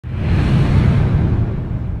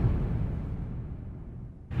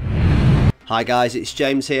Hi guys, it's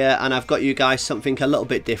James here, and I've got you guys something a little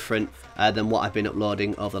bit different than what I've been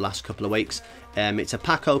uploading over the last couple of weeks. It's a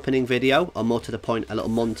pack opening video, or more to the point, a little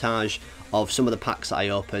montage of some of the packs that I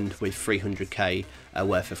opened with 300k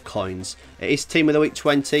worth of coins. It is Team of the Week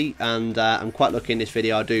 20, and I'm quite lucky in this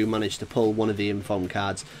video. I do manage to pull one of the inform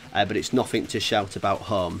cards, but it's nothing to shout about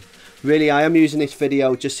home. Really, I am using this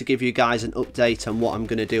video just to give you guys an update on what I'm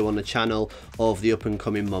going to do on the channel over the up and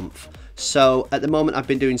coming month. So at the moment I've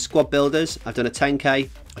been doing squad builders. I've done a 10k,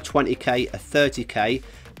 a 20k, a 30k,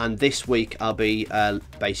 and this week I'll be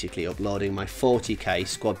basically uploading my 40k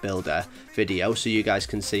squad builder video so you guys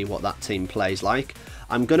can see what that team plays like.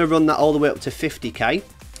 I'm going to run that all the way up to 50k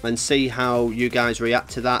and see how you guys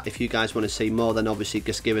react to that. If you guys want to see more, then obviously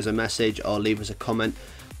just give us a message or leave us a comment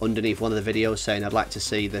underneath one of the videos saying I'd like to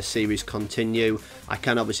see the series continue. I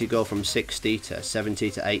can obviously go from 60 to 70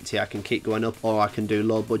 to 80. I can keep going up, or I can do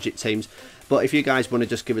low budget teams. But if you guys want to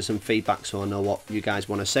just give us some feedback so I know what you guys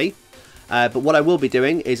want to see. But what I will be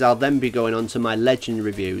doing is I'll then be going on to my legend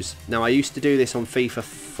reviews. Now I used to do this on FIFA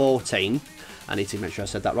 14. I need to make sure I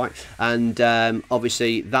said that right. And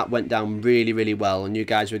obviously that went down really well, and you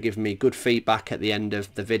guys were giving me good feedback at the end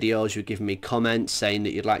of the videos. You were giving me comments saying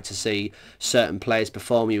that you'd like to see certain players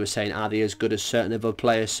perform. You were saying, are they as good as certain other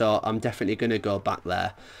players? So I'm definitely going to go back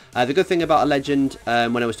there. The good thing about a legend,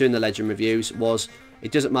 when I was doing the legend reviews, was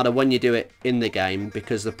it doesn't matter when you do it in the game,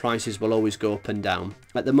 because the prices will always go up and down.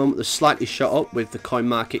 At the moment they're slightly shot up with the coin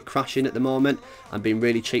market crashing at the moment and being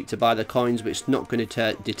really cheap to buy the coins, but it's not going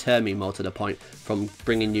to deter me, more to the point, from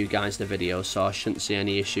bringing you guys the videos, so I shouldn't see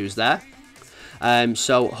any issues there.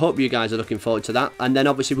 So hope you guys are looking forward to that. And then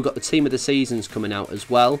obviously we've got the team of the seasons coming out as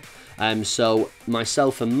well. So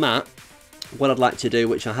myself and Matt, what I'd like to do,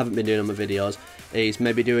 which I haven't been doing on my videos, is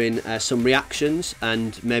maybe doing some reactions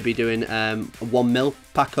and maybe doing a 1 mil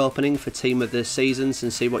pack opening for team of the seasons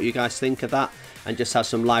and see what you guys think of that, and just have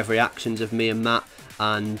some live reactions of me and Matt.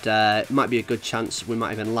 And it might be a good chance, we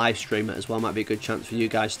might even live stream it as well, might be a good chance for you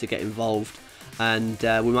guys to get involved, and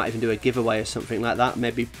we might even do a giveaway or something like that,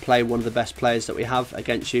 maybe play one of the best players that we have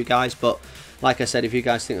against you guys. But like I said, if you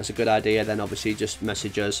guys think that's a good idea, then obviously just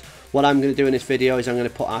message us. What I'm going to do in this video is I'm going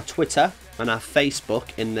to put our Twitter and our Facebook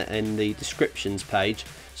in the descriptions page.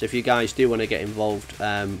 So if you guys do want to get involved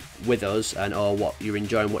with us, and or what you're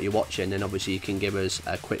enjoying, what you're watching, then obviously you can give us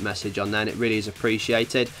a quick message on there, and it really is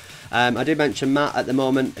appreciated. I did mention Matt at the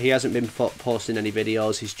moment. He hasn't been posting any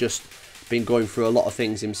videos. He's just been going through a lot of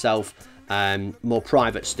things himself, more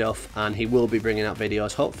private stuff, and he will be bringing out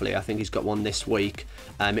videos hopefully. I think he's got one this week.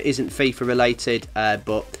 It isn't FIFA related,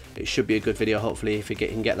 but it should be a good video hopefully if he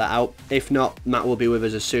can get that out. If not, Matt will be with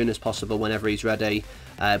us as soon as possible whenever he's ready,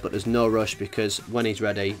 but there's no rush, because when he's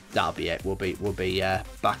ready, that'll be it. We'll be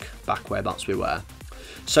back whereabouts we were.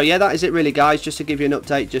 So yeah, that is it really guys, just to give you an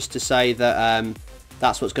update, just to say that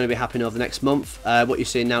that's what's going to be happening over the next month. What you're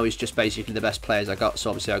seeing now is just basically the best players I got. So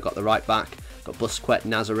obviously I got the right back, got Busquets,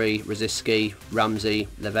 Nazari, Rosicky, Ramsey,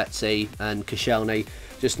 Lavezzi and Koscielny,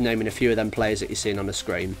 just naming a few of them players that you're seeing on the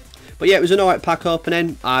screen. But yeah, it was an alright pack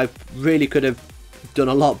opening. I really could have done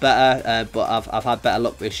a lot better, but I've had better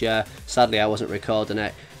luck this year. Sadly I wasn't recording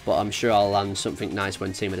it, but I'm sure I'll land something nice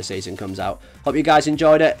when Team of the Season comes out. Hope you guys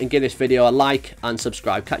enjoyed it, and give this video a like and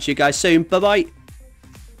subscribe. Catch you guys soon. Bye bye.